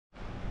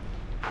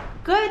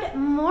Good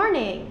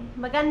morning.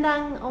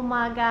 Magandang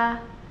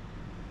umaga.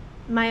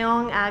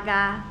 Mayong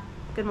aga.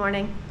 Good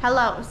morning.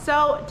 Hello.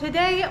 So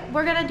today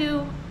we're gonna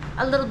do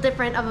a little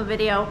different of a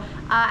video.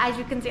 As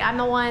you can see, I'm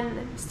the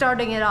one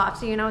starting it off,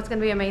 so you know it's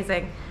gonna be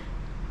amazing.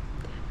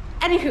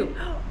 Anywho,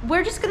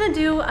 we're just gonna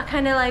do a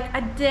kind of like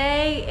a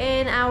day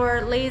in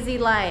our lazy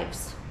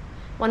lives,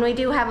 when we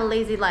do have a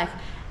lazy life.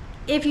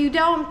 If you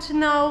don't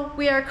know,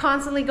 we are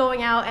constantly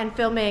going out and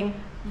filming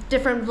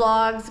different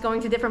vlogs, going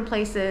to different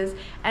places,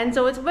 and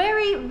so it's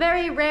very,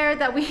 very rare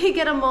that we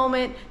get a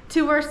moment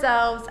to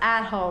ourselves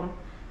at home.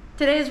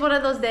 Today is one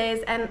of those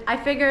days, and I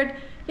figured,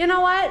 you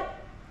know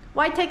what?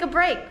 Why take a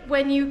break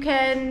when you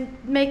can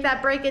make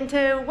that break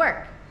into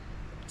work?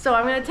 So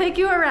I'm gonna take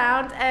you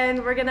around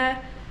and we're gonna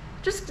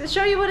just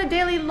show you what a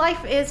daily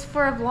life is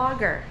for a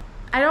vlogger.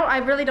 I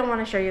really don't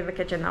want to show you the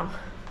kitchen though.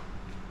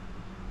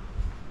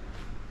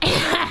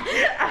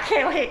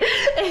 Okay, wait.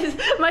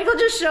 Michael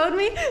just showed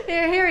me.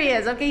 Here he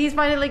is. Okay, he's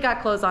finally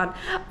got clothes on.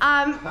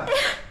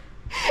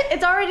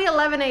 It's already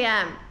 11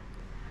 a.m.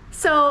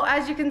 So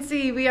as you can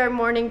see, we are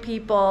morning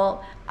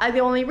people. The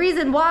only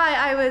reason why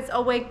I was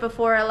awake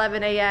before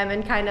 11 a.m.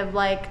 and kind of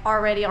like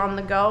already on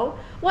the go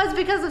was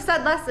because of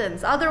said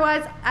lessons.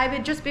 Otherwise, I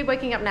would just be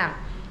waking up now.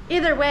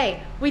 Either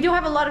way, we do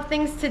have a lot of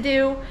things to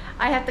do.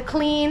 I have to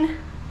clean.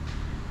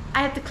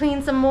 I have to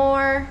clean some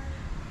more,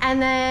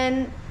 and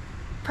then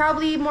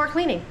probably more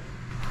cleaning.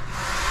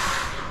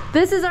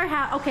 This is our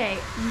house. Okay,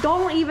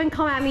 don't even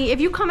come at me. If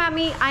you come at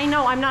me, I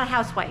know I'm not a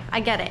housewife. I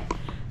get it.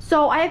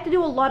 So I have to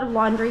do a lot of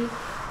laundry.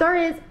 There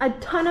is a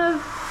ton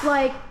of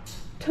like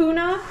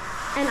tuna,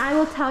 and I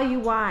will tell you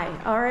why,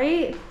 all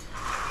right?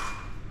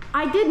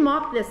 I did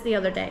mop this the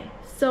other day,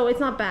 so it's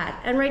not bad.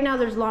 And right now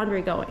there's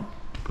laundry going.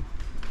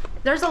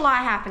 There's a lot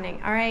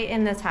happening, all right,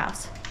 in this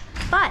house.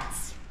 But,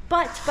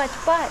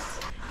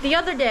 the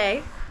other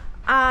day,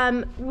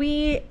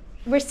 we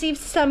received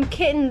some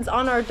kittens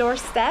on our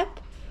doorstep,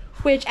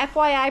 which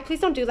FYI, please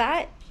don't do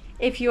that.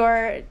 If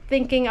you're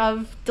thinking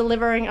of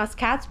delivering us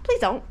cats, please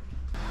don't.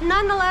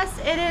 Nonetheless,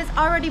 it has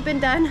already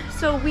been done,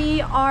 so we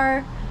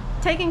are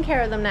taking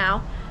care of them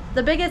now.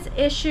 The biggest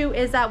issue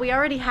is that we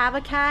already have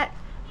a cat.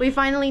 We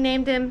finally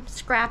named him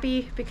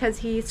Scrappy because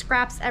he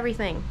scraps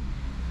everything.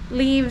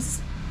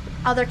 Leaves,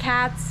 other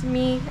cats,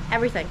 me,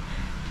 everything.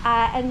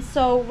 And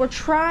so we're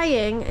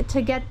trying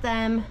to get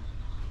them,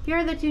 here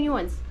are the two new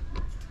ones.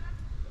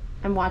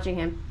 I'm watching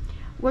him.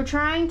 We're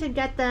trying to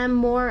get them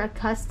more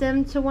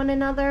accustomed to one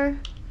another.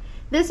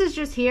 This is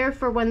just here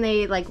for when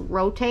they like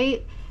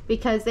rotate,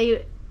 because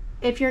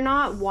if you're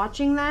not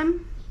watching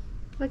them,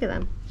 look at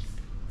them.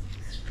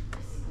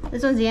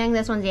 This one's Yang,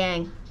 this one's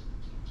Yang.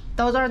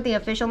 Those aren't the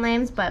official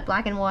names, but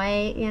black and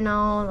white, you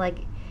know, like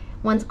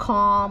one's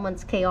calm,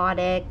 one's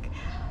chaotic.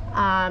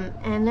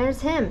 And there's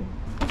him.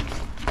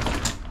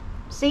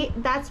 See,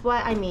 that's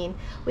what I mean.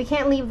 We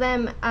can't leave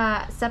them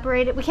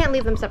separated. We can't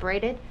leave them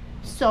separated.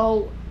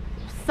 So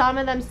some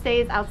of them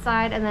stays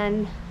outside, and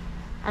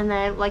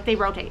then like they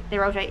rotate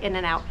in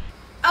and out.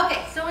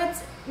 Okay, so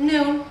it's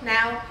noon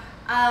now.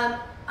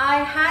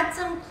 I had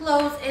some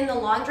clothes in the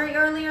laundry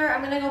earlier.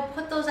 I'm gonna go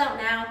put those out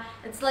now.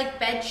 It's like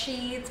bed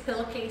sheets,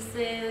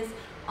 pillowcases,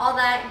 all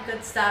that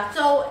good stuff.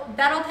 So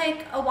that'll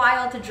take a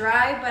while to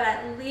dry, but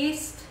at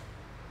least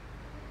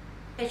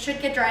it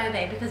should get dry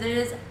today because it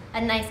is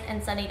a nice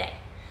and sunny day.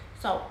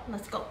 So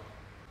let's go.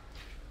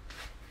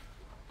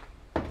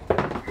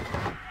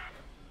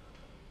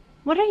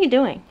 What are you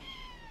doing?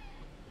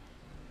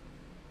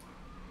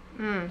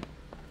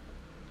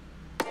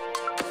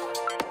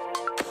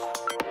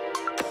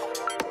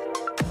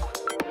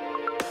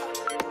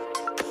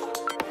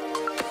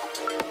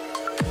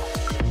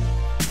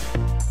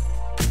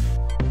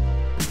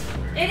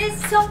 It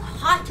is so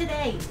hot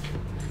today.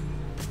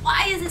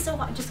 Why is it so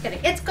hot? Just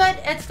kidding. It's good.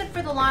 It's good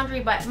for the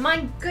laundry, but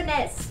my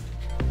goodness.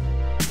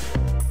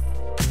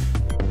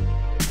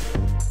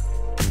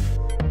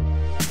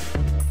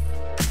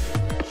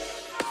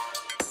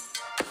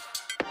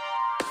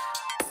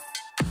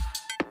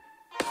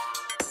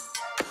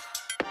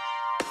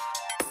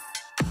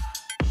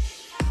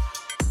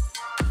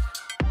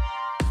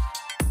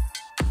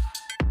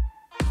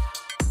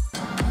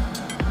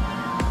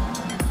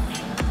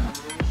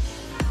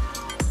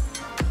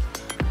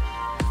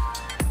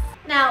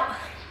 Now,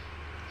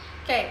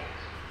 okay,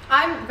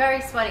 I'm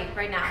very sweaty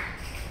right now.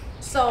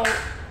 So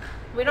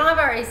we don't have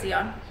our AC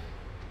on.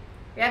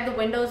 We have the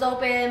windows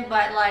open,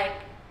 but like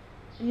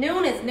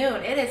noon is noon.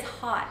 It is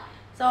hot.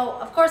 So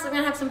of course I'm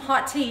gonna have some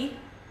hot tea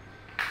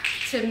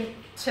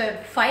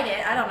to fight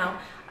it. I don't know.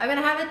 I'm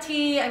gonna have a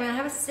tea. I'm gonna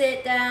have a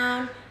sit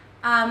down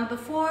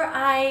before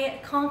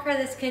I conquer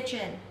this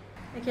kitchen.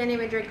 I can't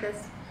even drink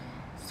this.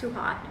 It's too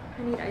hot.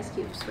 I need ice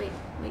cubes. Wait.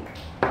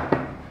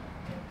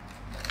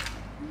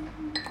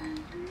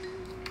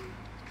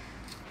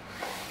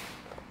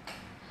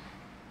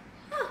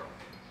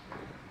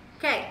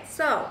 Okay,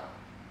 so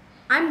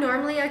I'm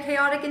normally a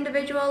chaotic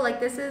individual.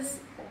 Like this is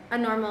a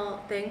normal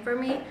thing for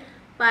me,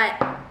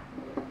 but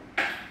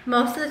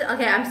most of the,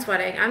 okay, I'm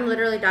sweating. I'm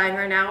literally dying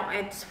right now.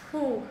 It's,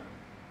 whew.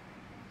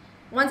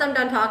 once I'm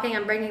done talking,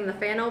 I'm bringing the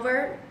fan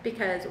over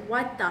because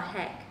what the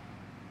heck?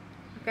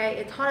 Okay,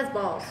 it's hot as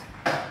balls,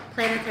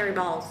 planetary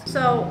balls.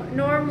 So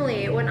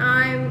normally when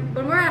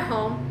we're at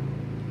home,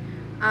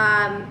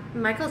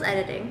 Michael's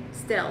editing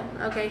still,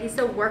 okay? He's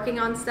still working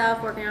on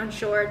stuff, working on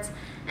shorts,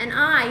 and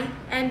I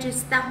am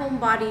just that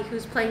homebody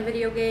who's playing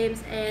video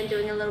games and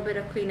doing a little bit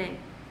of cleaning.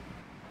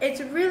 It's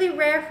really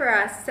rare for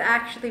us to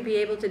actually be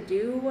able to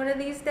do one of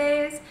these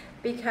days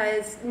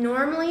because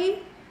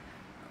normally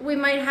we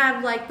might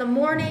have like the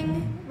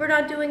morning, we're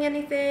not doing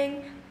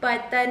anything,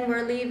 but then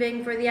we're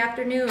leaving for the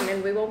afternoon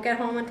and we won't get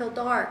home until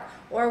dark.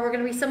 Or we're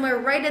gonna be somewhere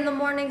right in the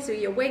morning, so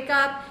you wake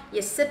up,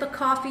 you sip a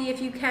coffee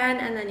if you can,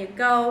 and then you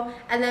go.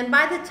 And then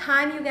by the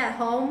time you get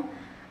home,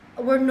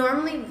 we're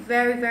normally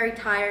very, very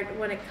tired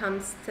when it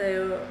comes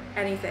to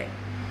anything.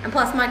 And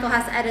plus Michael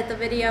has to edit the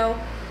video.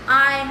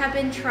 I have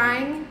been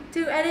trying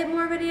to edit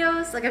more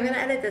videos. Like I'm gonna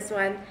edit this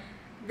one.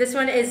 This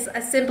one is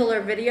a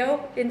simpler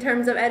video in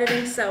terms of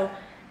editing, so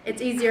it's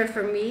easier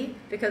for me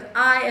because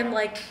I am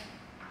like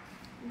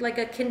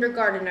a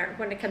kindergartner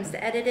when it comes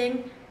to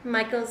editing.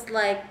 Michael's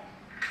like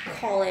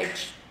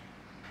college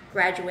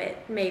graduate,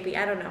 maybe,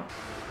 I don't know.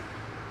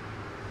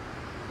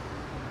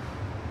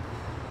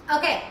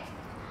 Okay,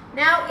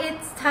 now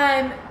it's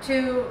time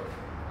to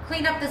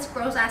clean up this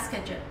gross ass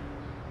kitchen.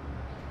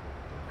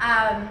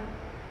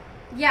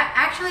 Yeah,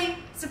 actually,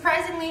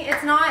 surprisingly,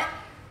 it's not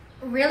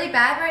really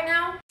bad right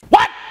now.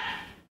 What?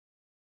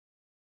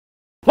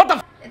 What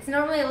the? It's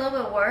normally a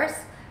little bit worse,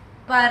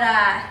 but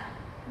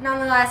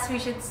nonetheless, we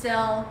should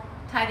still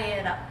tidy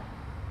it up.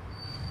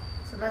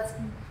 So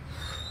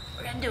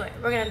we're gonna do it.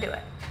 We're gonna do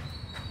it.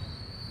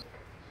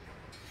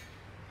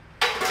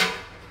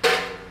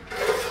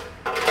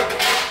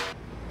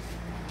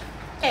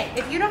 Hey,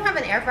 if you don't have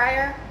an air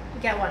fryer,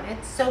 get one.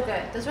 It's so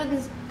good. This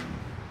one's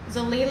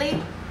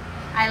Zolili.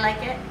 I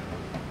like it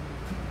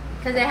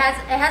because it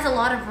has a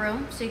lot of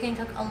room, so you can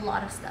cook a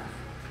lot of stuff.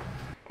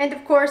 And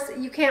of course,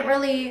 you can't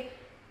really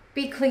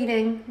be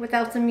cleaning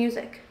without some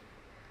music.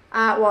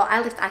 Well,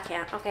 at least I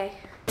can't. Okay.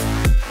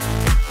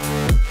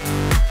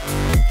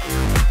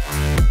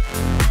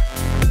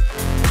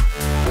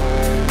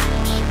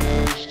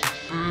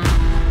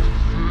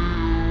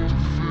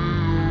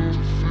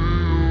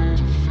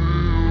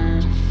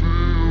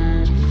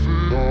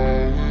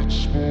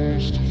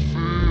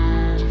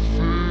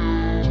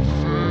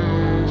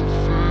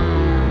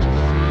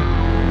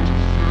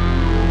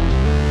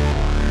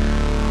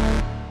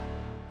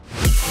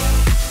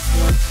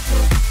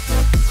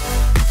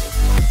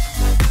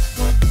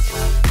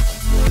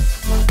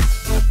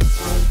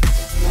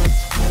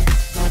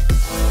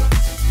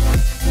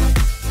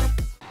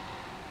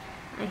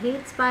 I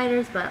hate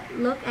spiders, but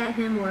look at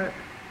him work.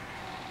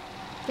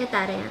 Get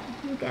that ant,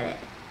 you get it.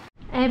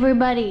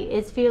 Everybody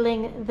is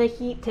feeling the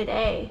heat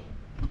today.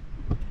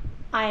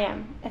 I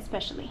am,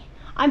 especially.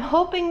 I'm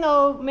hoping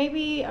though,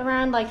 maybe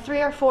around like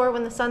 3 or 4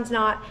 when the sun's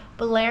not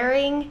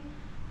blaring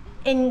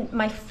in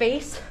my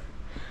face,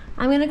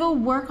 I'm gonna go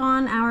work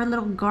on our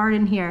little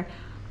garden here.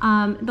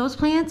 Those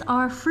plants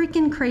are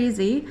freaking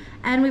crazy,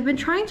 and we've been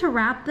trying to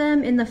wrap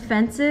them in the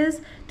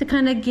fences to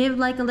kind of give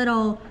like a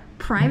little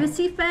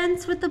privacy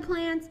fence with the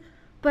plants,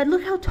 but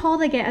look how tall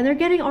they get, and they're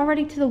getting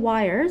already to the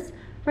wires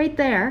right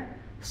there.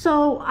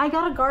 So I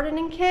got a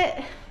gardening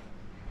kit,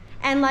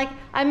 and like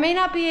I may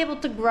not be able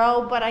to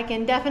grow, but I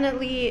can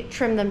definitely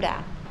trim them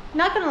down.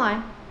 Not gonna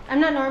lie, I'm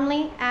not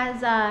normally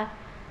as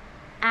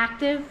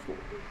active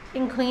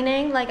in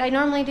cleaning. Like I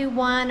normally do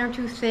 1 or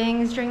 2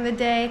 things during the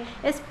day,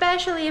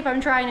 especially if I'm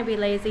trying to be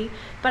lazy.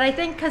 But I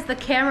think because the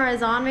camera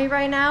is on me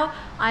right now,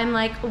 I'm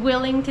like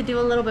willing to do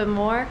a little bit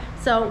more.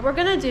 So we're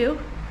gonna do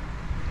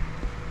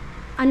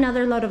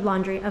another load of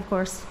laundry, of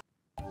course.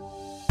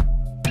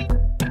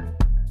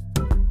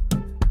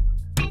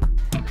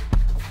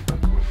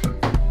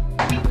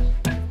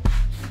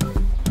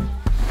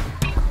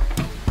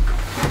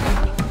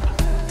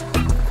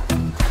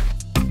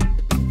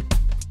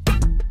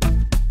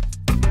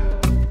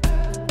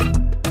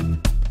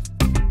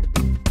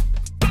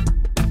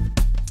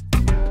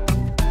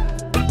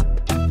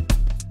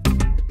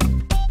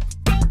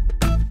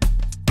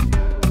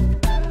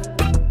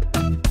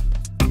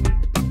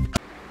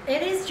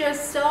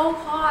 So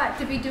hot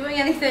to be doing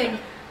anything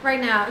right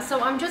now,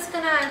 so I'm just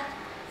gonna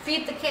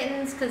feed the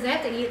kittens because they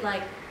have to eat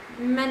like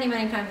many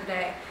times a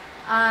day,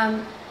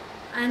 and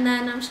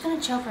then I'm just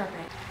gonna chill for a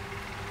bit.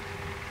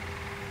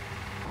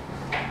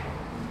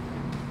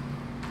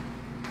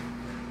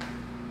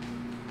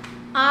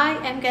 I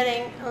am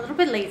getting a little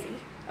bit lazy,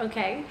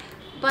 okay,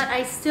 but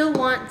I still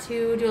want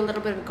to do a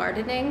little bit of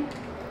gardening,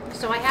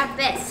 so I have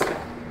this,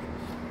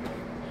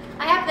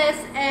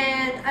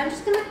 and I'm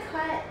just gonna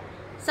cut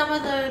some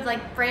of the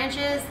like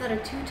branches that are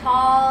too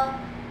tall.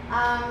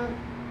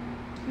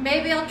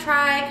 Maybe I'll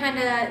try kind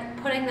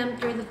of putting them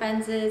through the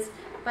fences,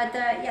 but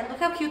yeah, look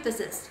how cute this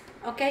is,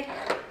 okay?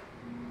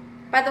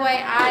 By the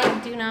way,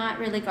 I do not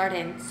really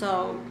garden,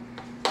 so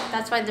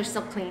that's why they're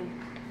still clean.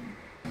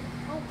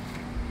 Oh.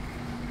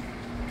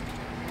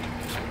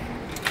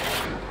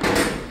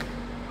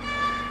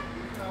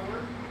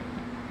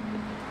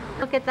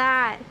 Look at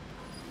that.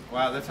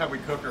 Wow, that's how we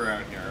cook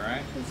around here,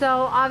 right? So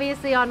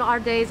obviously on our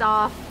days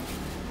off,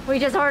 we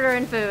just order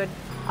in food.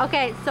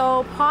 Okay,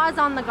 so pause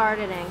on the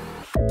gardening.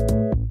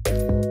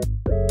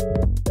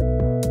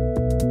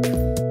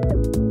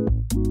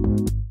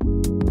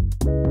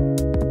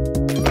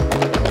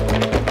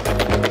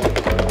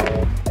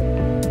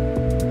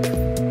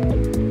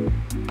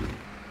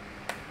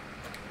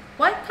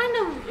 What kind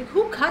of,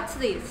 who cuts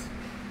these?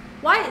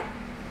 Why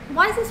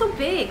is it so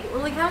big? Or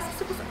like, how is it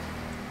supposed to?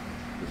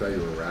 Is that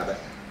you a rabbit?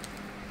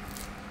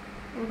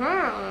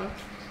 Mm-hmm.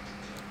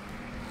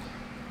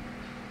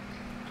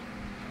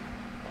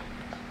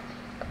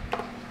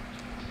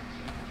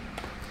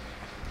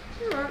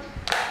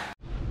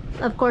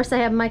 Of course I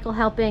have Michael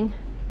helping.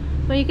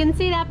 But you can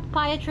see that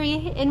papaya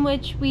tree in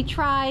which we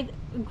tried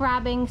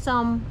grabbing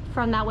some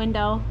from that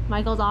window,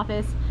 Michael's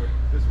office.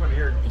 This one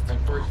here,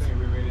 unfortunately,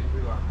 we waited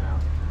too long now.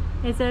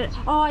 Is it?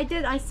 Oh,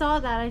 I saw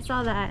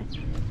that.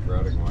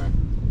 Rotting away.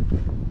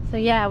 So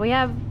yeah, we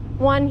have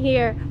one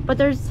here, but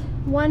there's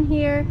one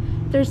here.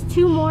 There's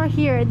two more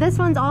here. This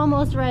one's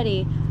almost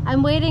ready.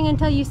 I'm waiting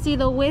until you see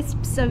the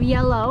wisps of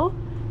yellow,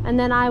 and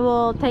then I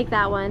will take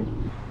that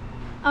one.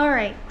 All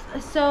right,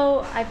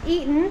 so I've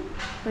eaten,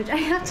 which I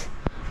have to,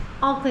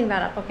 I'll clean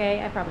that up,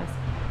 okay? I promise.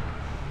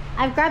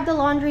 I've grabbed the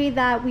laundry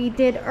that we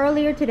did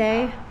earlier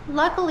today.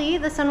 Luckily,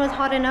 the sun was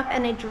hot enough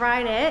and it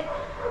dried it.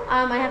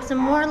 I have some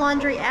more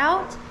laundry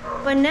out,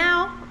 but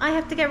now I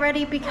have to get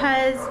ready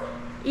because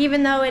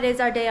even though it is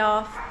our day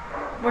off,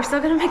 we're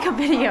still gonna make a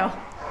video.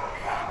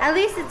 At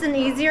least it's an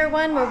easier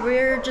one where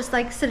we're just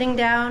like sitting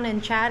down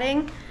and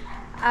chatting,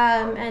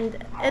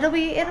 and it'll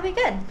be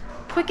good.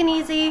 Quick and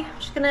easy. I'm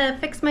just gonna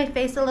fix my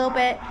face a little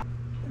bit.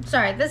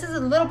 Sorry, this is a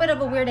little bit of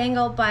a weird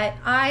angle, but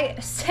I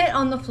sit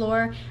on the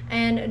floor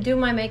and do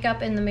my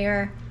makeup in the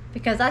mirror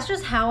because that's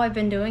just how I've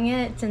been doing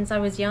it since I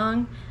was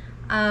young.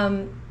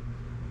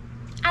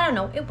 I don't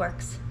know, it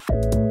works.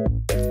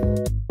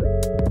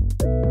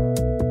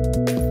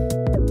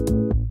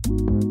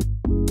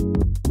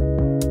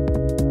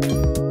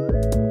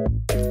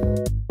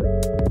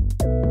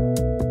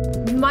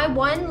 My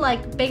one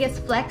like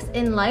biggest flex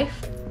in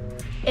life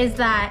is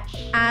that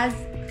as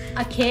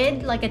a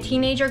kid, like a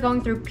teenager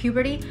going through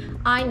puberty,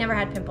 I never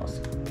had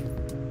pimples.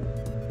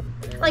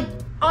 Like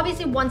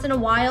obviously once in a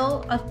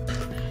while,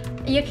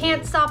 you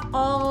can't stop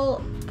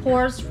all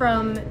pores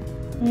from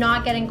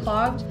not getting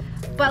clogged,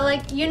 but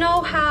like, you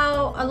know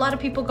how a lot of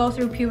people go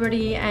through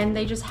puberty and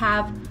they just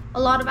have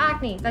a lot of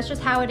acne. That's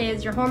just how it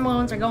is. Your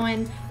hormones are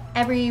going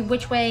every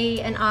which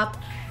way and up.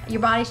 Your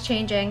body's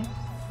changing.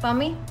 But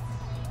me?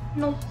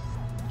 No.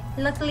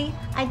 Luckily,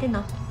 I did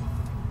not.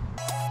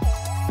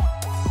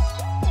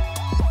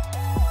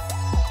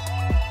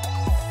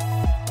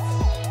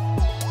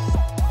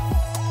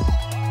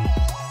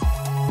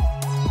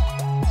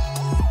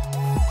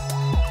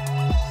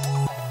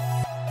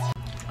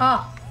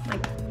 Oh my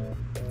God.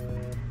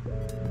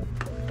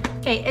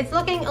 Okay, it's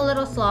looking a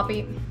little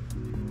sloppy.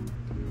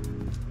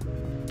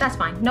 That's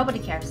fine, nobody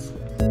cares.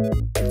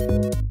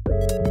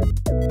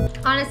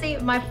 Honestly,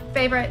 my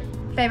favorite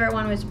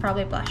one was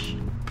probably blush.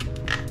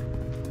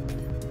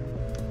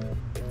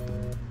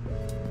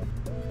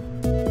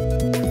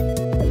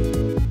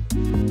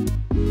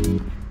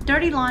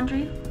 Dirty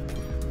laundry,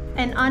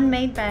 an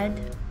unmade bed,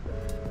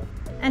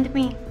 and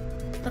me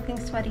looking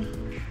sweaty.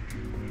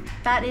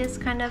 That is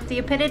kind of the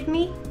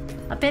epitome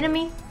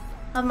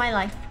of my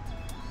life.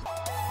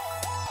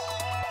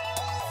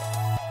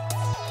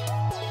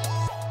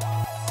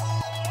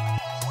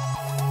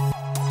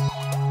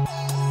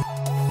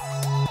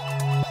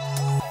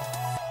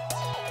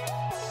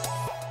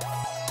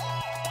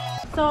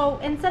 So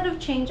instead of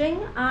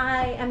changing,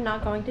 I am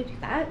not going to do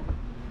that.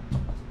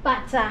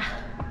 But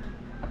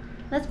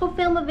let's go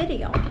film a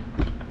video.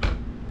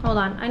 Hold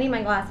on, I need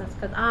my glasses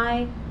because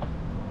I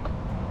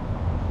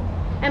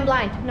am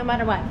blind no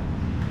matter what.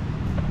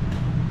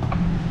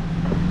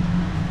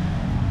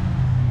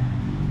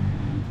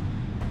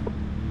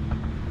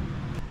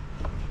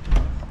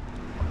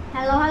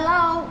 Hello,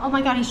 hello. Oh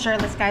my God, he's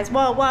shirtless, guys.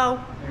 Whoa, whoa.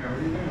 Hey, what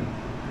are you doing?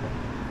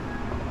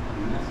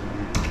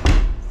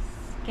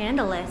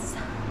 Scandalous.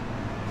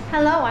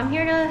 Hello, I'm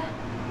here to...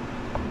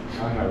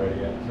 I'm not ready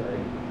yet, sorry.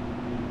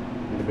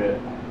 In a bit.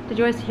 Did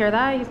you guys hear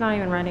that? He's not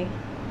even ready.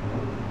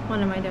 What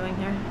am I doing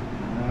here?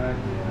 Yeah.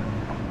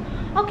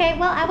 Okay,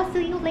 well, I will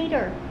see you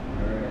later.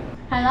 Alright.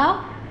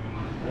 Hello?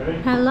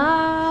 Ready?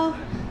 Hello?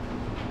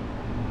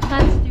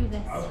 Let's do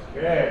this.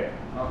 Okay.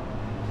 Oh.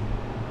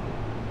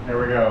 Here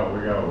we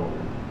go,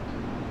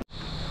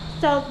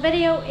 So the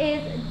video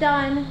is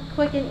done,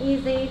 quick and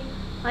easy.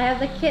 I have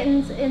the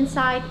kittens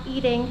inside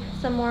eating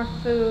some more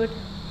food.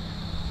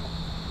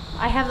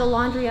 I have the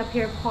laundry up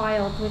here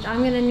piled, which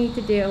I'm gonna need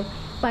to do.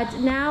 But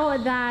now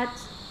that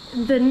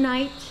the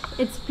night,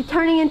 it's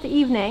turning into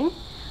evening,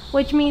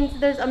 which means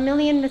there's a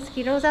million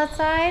mosquitoes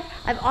outside.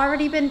 I've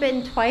already been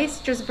bitten twice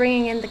just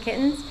bringing in the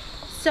kittens.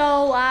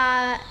 So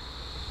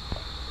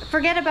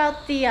forget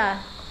about the,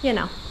 you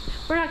know,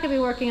 we're not gonna be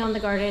working on the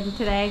garden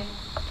today.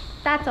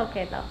 That's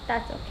okay though,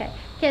 that's okay.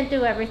 Can't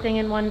do everything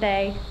in one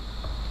day.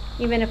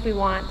 even if we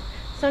want.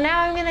 So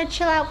now I'm gonna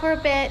chill out for a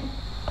bit,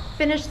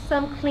 finish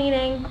some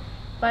cleaning,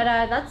 but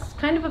that's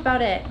kind of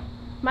about it.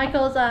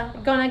 Michael's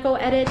gonna go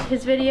edit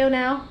his video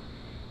now,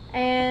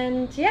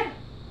 and yeah,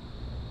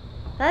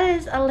 that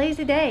is a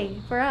lazy day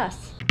for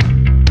us.